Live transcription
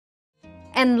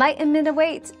Enlightenment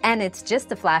awaits, and it's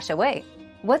just a flash away.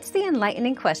 What's the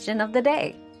enlightening question of the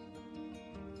day?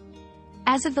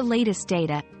 As of the latest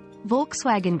data,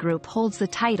 Volkswagen Group holds the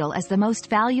title as the most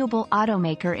valuable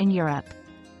automaker in Europe.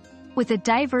 With a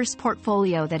diverse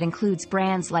portfolio that includes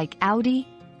brands like Audi,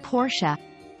 Porsche,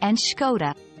 and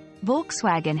Škoda,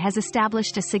 Volkswagen has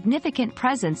established a significant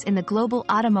presence in the global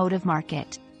automotive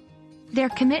market. Their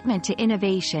commitment to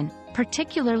innovation,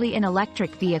 particularly in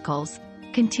electric vehicles,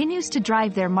 continues to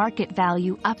drive their market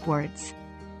value upwards.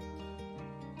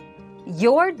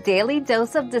 Your daily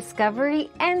dose of discovery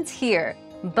ends here,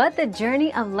 but the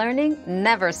journey of learning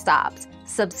never stops.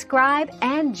 Subscribe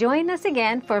and join us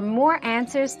again for more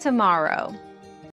answers tomorrow.